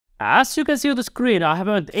As you can see on the screen, I have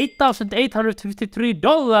earned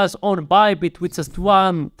 $8,853 on ByBit with just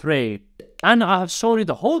one trade. And I have shown you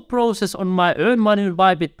the whole process on my Earn Money on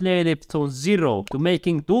ByBit playlist from $0 to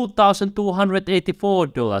making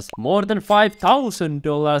 $2,284, more than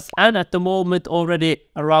 $5,000, and at the moment already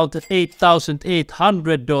around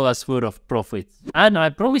 $8,800 worth of profit. And I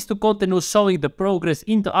promise to continue showing the progress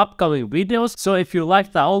in the upcoming videos, so if you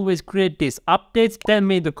like that I always create these updates, tell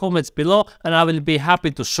me in the comments below and I will be happy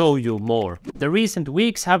to show you more. The recent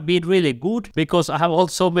weeks have been really good because I have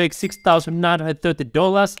also made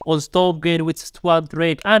 $6,930 on Stormgate with just one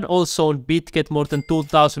trade, and also on BitGet more than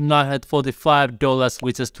 $2,945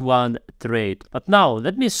 with just one trade. But now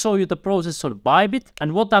let me show you the process on ByBit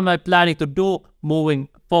and what am I planning to do moving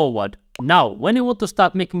forward. Now, when you want to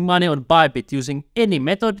start making money on ByBit using any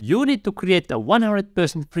method, you need to create a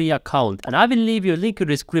 100% free account, and I will leave you a link in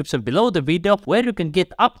the description below the video where you can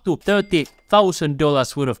get up to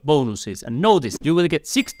 $30,000 worth of bonuses. And notice, you will get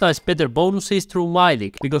 6 times better bonuses through my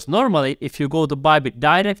link, because normally if you go to ByBit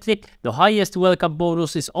directly, the highest welcome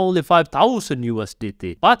bonus is only 5,000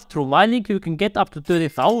 USDT. But through my link you can get up to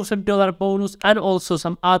 $30,000 bonus and also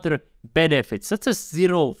some other benefits such as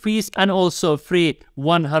 0 fees and also free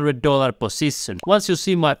 $100 position. Once you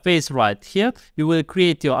see my face right here, you will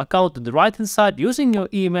create your account on the right hand side using your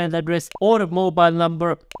email address or a mobile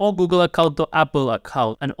number or Google account or Apple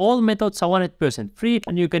account, and all methods are 100% free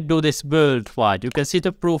and you can do this worldwide. You can see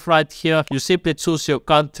the proof right here. You simply choose your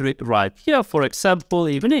country right here. For example,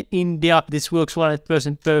 even in India this works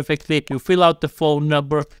 100% perfectly. You fill out the phone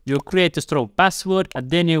number, you create a strong password, and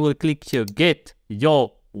then you will click here get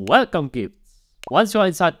your welcome gifts. Once you're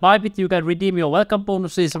inside ByBit, you can redeem your welcome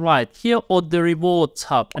bonuses right here on the rewards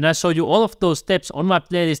hub. And I show you all of those steps on my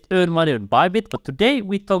playlist Earn Money on ByBit. But today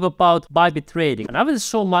we talk about ByBit trading, and I will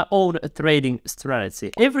show my own trading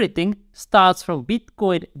strategy. Everything starts from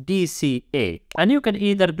Bitcoin DCA, and you can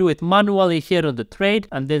either do it manually here on the trade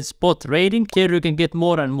and then spot trading. Here you can get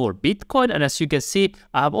more and more Bitcoin, and as you can see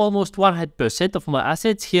I have almost 100% of my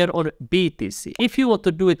assets here on BTC. If you want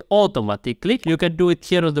to do it automatically, you can do it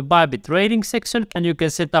here on the ByBit trading section, and you can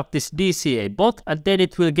set up this DCA bot, and then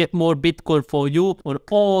it will get more Bitcoin for you on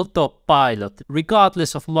autopilot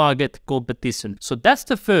regardless of market competition. So that's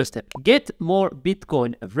the first step. Get more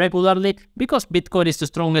Bitcoin regularly, because Bitcoin is the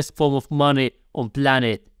strongest form of money on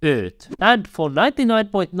planet Earth. And for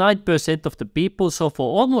 99.9% of the people, so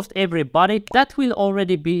for almost everybody, that will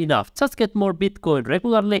already be enough. Just get more Bitcoin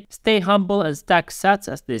regularly, stay humble and stack sats,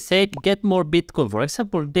 as they say. Get more Bitcoin, for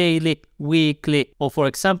example, daily, weekly, or for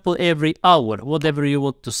example every hour, whatever you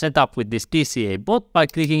want to set up with this DCA bot. By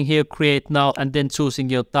clicking here create now and then choosing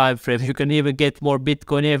your time frame, you can even get more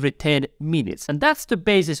Bitcoin every 10 minutes. And that's the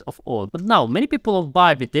basis of all. But now many people on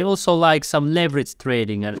ByBit, they also like some leverage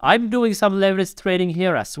trading, and I'm doing some leverage trading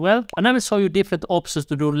here as well, and I will show you different options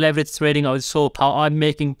to do leverage trading. I will show how I'm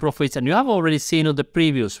making profits, and you have already seen on the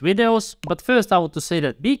previous videos. But first I want to say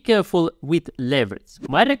that be careful with leverage.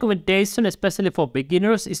 My recommendation, especially for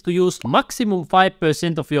beginners, is to use maximum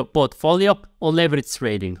 5% of your portfolio on leverage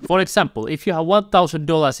trading. For example, if you have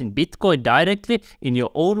 $1,000 in Bitcoin directly in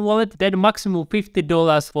your own wallet, then maximum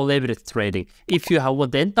 $50 for leverage trading. If you have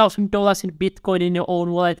 $10,000 in Bitcoin in your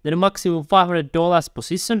own wallet, then maximum $500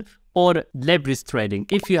 position or leverage trading.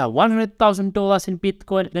 If you have $100,000 in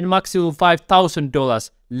Bitcoin, then maximum $5,000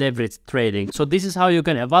 leverage trading. So this is how you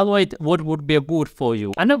can evaluate what would be good for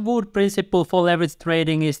you. And a good principle for leverage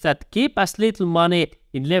trading is that keep as little money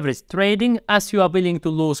in leverage trading as you are willing to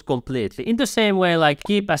lose completely. In the same way, like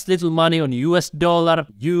keep as little money on US dollar,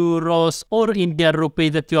 euros or Indian rupee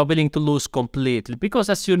that you are willing to lose completely. Because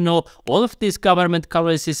as you know, all of these government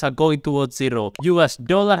currencies are going towards zero. US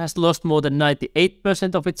dollar has lost more than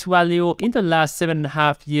 98% of its value in the last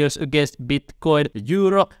 7.5 years against Bitcoin. The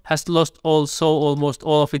euro has lost also almost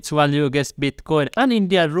all of its value against Bitcoin, and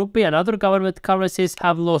Indian rupee and other government currencies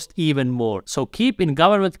have lost even more. So keep in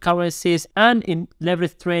government currencies and in leverage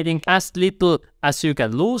trading as little as you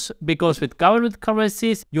can lose, because with government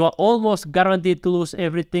currencies you are almost guaranteed to lose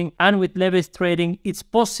everything, and with leverage trading it's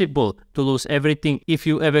possible to lose everything if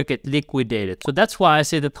you ever get liquidated. So that's why I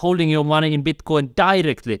say that holding your money in Bitcoin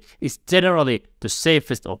directly is generally the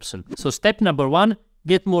safest option. So step number 1,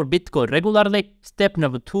 get more Bitcoin regularly. Step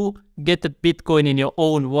number 2, get the Bitcoin in your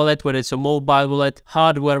own wallet, whether it's a mobile wallet,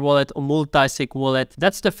 hardware wallet, or multi-sig wallet.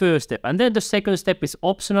 That's the first step. And then the second step is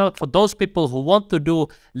optional for those people who want to do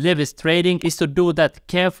leverage trading, is to do that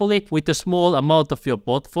carefully with a small amount of your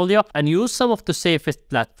portfolio and use some of the safest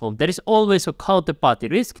platform. There is always a counterparty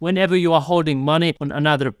risk whenever you are holding money on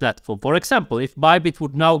another platform. For example, if ByBit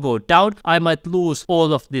would now go down, I might lose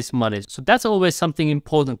all of this money. So that's always something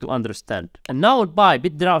important to understand. And now on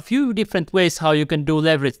ByBit, there are a few different ways how you can do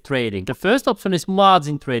leverage trading. The first option is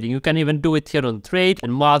margin trading. You can even do it here on trade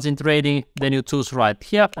and margin trading. Then you choose right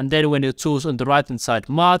here. And then when you choose on the right hand side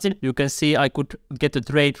margin, you can see I could get a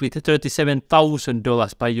trade with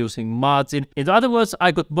 $37,000 by using margin. In other words,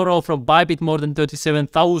 I could borrow from ByBit more than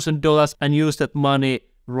 $37,000 and use that money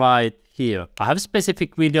right here. I have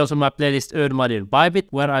specific videos on my playlist Earn Money on ByBit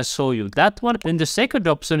where I show you that one. Then the second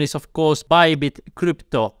option is of course ByBit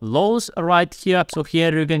crypto loans right here. So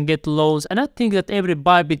here you can get loans, and I think that every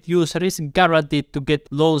ByBit user is guaranteed to get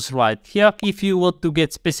loans right here. If you want to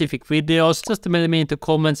get specific videos, just tell me in the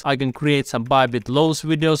comments. I can create some ByBit loans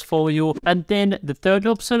videos for you. And then the third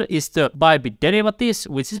option is the ByBit derivatives,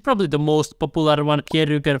 which is probably the most popular one. Here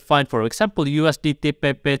you can find, for example, USDT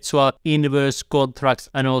perpetual, inverse contracts,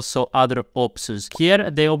 and also other options.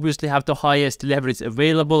 Here they obviously have the highest leverage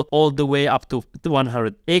available, all the way up to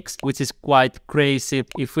 100x, which is quite crazy.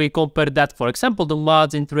 If we compare that, for example, to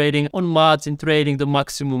margin trading, on margin trading the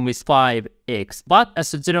maximum is 5x. But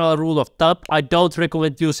as a general rule of thumb, I don't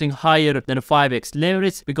recommend using higher than 5x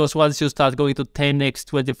leverage, because once you start going to 10x,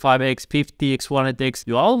 25x, 50x, 100x,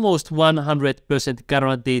 you are almost 100%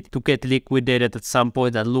 guaranteed to get liquidated at some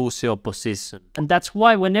point and lose your position. And that's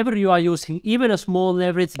why whenever you are using even a small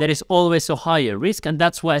leverage, there is always a higher risk, and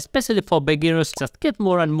that's why, especially for beginners, just get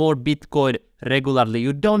more and more Bitcoin regularly.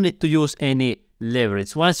 You don't need to use any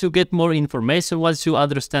leverage. Once you get more information, once you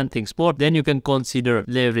understand things more, then you can consider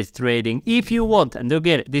leverage trading if you want. And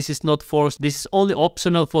again, this is not forced, this is only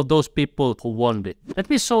optional for those people who want it. Let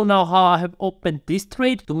me show now how I have opened this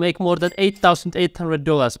trade to make more than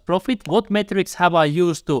 $8,800 profit. What metrics have I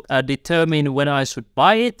used to determine when I should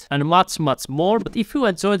buy it, and much more. But if you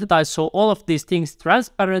enjoyed it, I show all of these things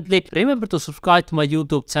transparently. Remember to subscribe to my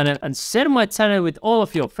YouTube channel and share my channel with all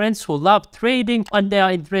of your friends who love trading and they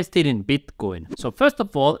are interested in Bitcoin. So first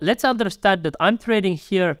of all, let's understand that I'm trading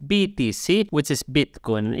here BTC, which is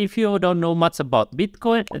Bitcoin. And if you don't know much about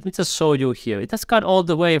Bitcoin, let me just show you here. It has gone all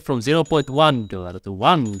the way from $0.1 to $1,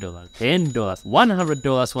 $10, $100,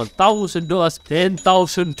 $1,000,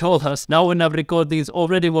 $10,000. Now when I'm recording, it's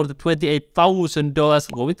already more than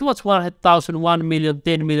 $28,000, going towards 100,000, 1 million,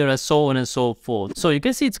 10 million, and so on and so forth. So you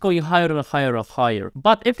can see it's going higher and higher and higher.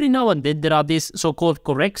 But every now and then there are these so-called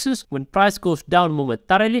corrections when price goes down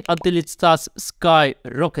momentarily until it starts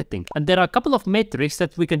skyrocketing. And there are a couple of metrics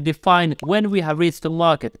that we can define when we have reached the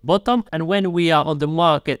market bottom and when we are on the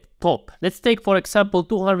market top. Let's take, for example,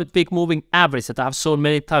 200-week moving average that I've shown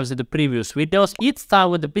many times in the previous videos. Each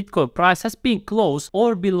time when the Bitcoin price has been close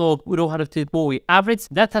or below 200-week moving average,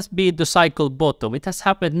 that has been the cycle bottom. It has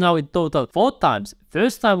happened now in total 4 times.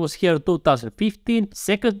 First time was here in 2015,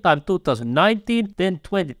 second time 2019, then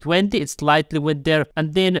 2020, it slightly went there,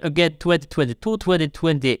 and then again 2022,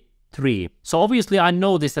 2023. So obviously I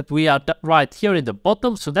noticed that we are right here in the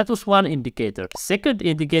bottom, so that was one indicator. Second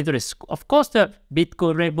indicator is of course the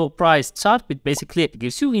Bitcoin rainbow price chart, which basically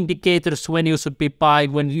gives you indicators when you should be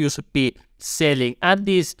buying, when you should be selling. And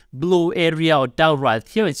this blue area or down right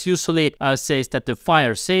here, it's usually says that the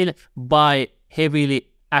fire sale, buy heavily,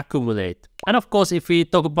 accumulate. And of course, if we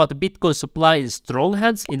talk about the Bitcoin supply in strong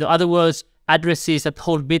hands, in other words, addresses that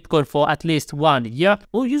hold Bitcoin for at least 1 year,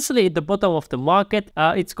 well, usually at the bottom of the market,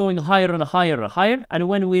 it's going higher and higher and higher. And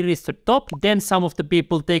when we reach the top, then some of the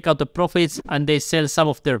people take out the profits and they sell some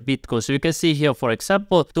of their Bitcoin. So you can see here, for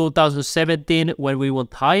example, 2017, when we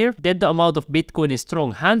went higher, then the amount of Bitcoin in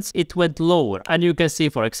strong hands, it went lower. And you can see,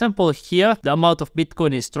 for example, here, the amount of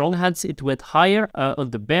Bitcoin in strong hands, it went higher on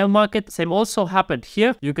the bear market. Same also happened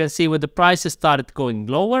here. You can see when the prices started going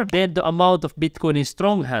lower, then the amount of Bitcoin in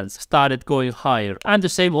strong hands started going higher. And the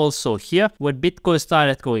same also here, when Bitcoin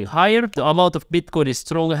started going higher, the amount of Bitcoin in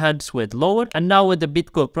strong hands went lower. And now when the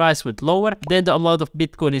Bitcoin price went lower, then the amount of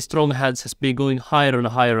Bitcoin in strong hands has been going higher and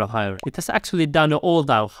higher and higher. It has actually done an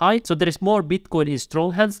all-time high, so there is more Bitcoin in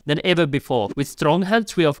strong hands than ever before. With strong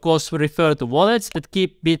hands, we of course refer to wallets that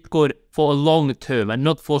keep Bitcoin for a long term and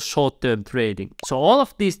not for short term trading. So all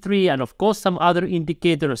of these three and of course some other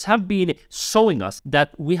indicators have been showing us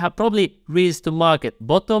that we have probably reached the market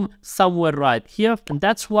bottom somewhere right here, and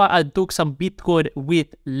that's why I took some Bitcoin with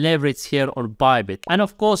leverage here on ByBit. And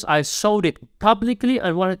of course I showed it publicly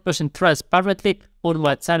and 100% transparently on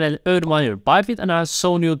my channel Earn Money on ByBit, and I've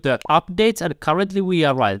shown you the updates, and currently we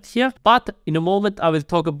are right here. But in a moment I will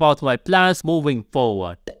talk about my plans moving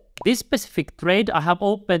forward. This specific trade I have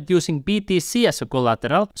opened using BTC as a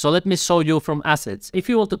collateral, so let me show you from assets. If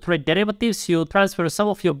you want to trade derivatives, you transfer some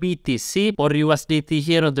of your BTC or USDT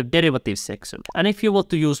here on the derivatives section. And if you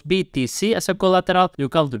want to use BTC as a collateral, you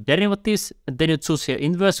come to derivatives and then you choose here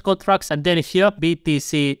inverse contracts and then here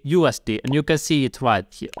BTC USD, and you can see it right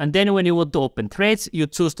here. And then when you want to open trades, you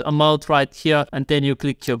choose the amount right here and then you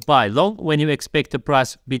click here buy long when you expect the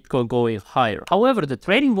price of Bitcoin going higher. However, the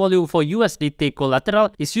trading volume for USDT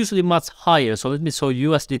collateral is usually much higher, so let me show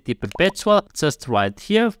USDT perpetual just right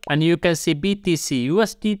here, and you can see BTC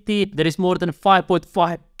USDT, there is more than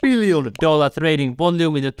 $5.5 billion trading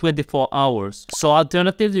volume in the 24 hours. So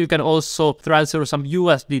alternatively, you can also transfer some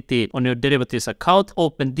USDT on your derivatives account,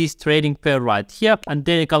 open this trading pair right here, and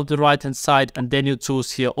then you come to the right hand side and then you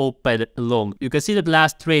choose here open long. You can see that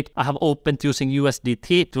last trade I have opened using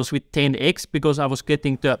USDT, it was with 10x because I was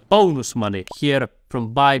getting the bonus money here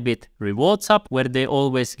from ByBit Rewards app, where they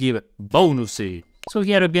always give bonuses. So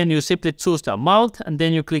here again you simply choose the amount and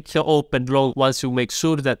then you click here open long once you make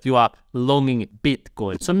sure that you are longing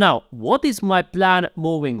Bitcoin. So now what is my plan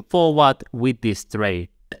moving forward with this trade?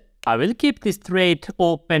 I will keep this trade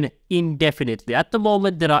open indefinitely. At the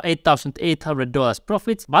moment there are $8,800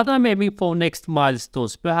 profits, but I'm aiming for next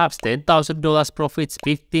milestones, perhaps $10,000 profits,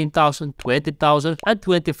 $15,000, $20,000 and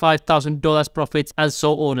 $25,000 profits, and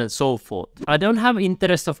so on and so forth. I don't have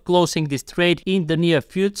interest of closing this trade in the near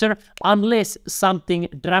future unless something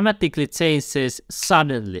dramatically changes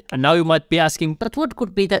suddenly. And now you might be asking, but what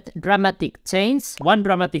could be that dramatic change? One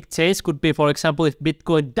dramatic change could be, for example, if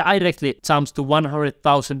Bitcoin directly jumps to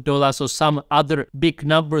 $100,000 or some other big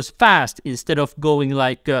numbers fast instead of going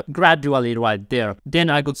like gradually right there. Then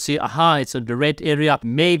I could see, aha, it's on the red area.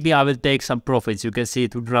 Maybe I will take some profits. You can see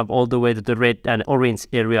it will drop all the way to the red and orange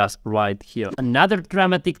areas right here. Another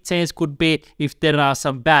dramatic change could be if there are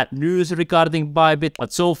some bad news regarding ByBit,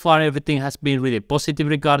 but so far everything has been really positive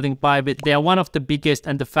regarding ByBit. They are one of the biggest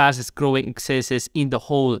and the fastest growing exchanges in the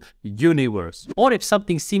whole universe. Or if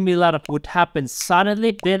something similar would happen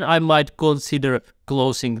suddenly, then I might consider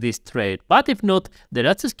closing this trade. But if not, then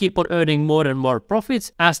let's just keep on earning more and more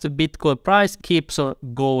profits as the Bitcoin price keeps on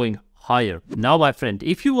going higher. Now my friend,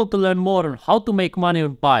 if you want to learn more on how to make money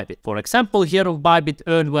on ByBit, for example here on ByBit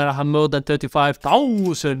Earn, where I have more than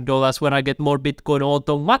 $35,000 when I get more Bitcoin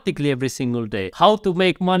automatically every single day, how to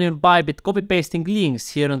make money on ByBit copy pasting links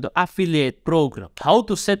here on the affiliate program, how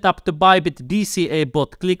to set up the ByBit DCA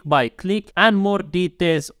bot click by click, and more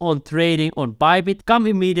details on trading on ByBit, come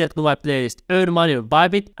immediately to my playlist Earn Money on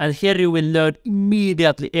ByBit, and here you will learn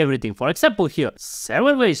immediately everything. For example here,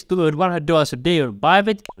 7 ways to earn $100 a day on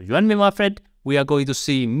ByBit. You and me, my friend, we are going to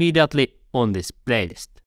see immediately on this playlist.